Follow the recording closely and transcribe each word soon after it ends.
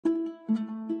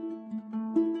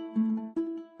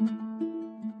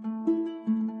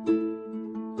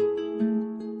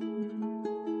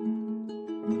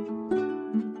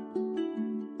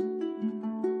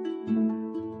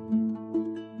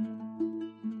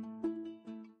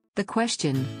The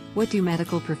question, what do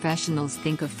medical professionals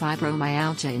think of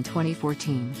fibromyalgia in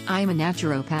 2014? I am a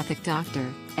naturopathic doctor,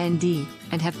 ND,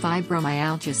 and have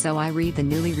fibromyalgia, so I read the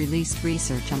newly released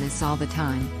research on this all the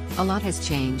time. A lot has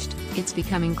changed. It's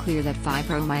becoming clear that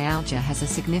fibromyalgia has a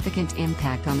significant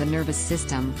impact on the nervous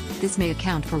system. This may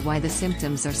account for why the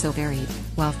symptoms are so varied.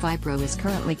 While fibro is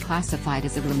currently classified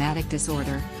as a rheumatic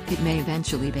disorder, it may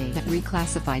eventually be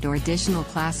reclassified or additional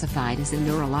classified as a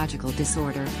neurological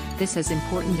disorder. This has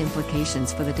important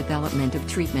implications for the development of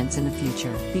treatments in the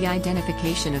future. The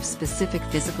identification of specific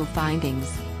physical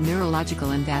findings,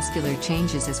 neurological and vascular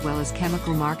changes, as well as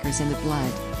chemical markers in the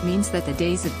blood, means that the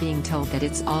days of being told that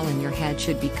it's all in your head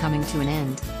should be coming to an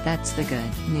end. That's the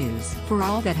good news. For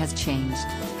all that has changed,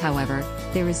 however,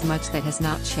 there is much that has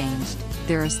not changed.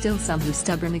 There are still some who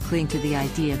stubbornly cling to the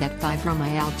idea that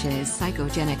fibromyalgia is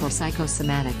psychogenic or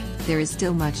psychosomatic. There is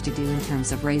still much to do in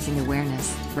terms of raising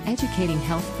awareness, educating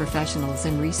health professionals,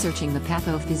 and researching the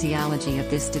pathophysiology of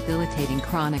this debilitating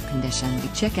chronic condition.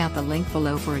 Check out the link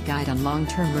below for a guide on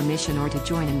long-term remission or to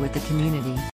join in with the community.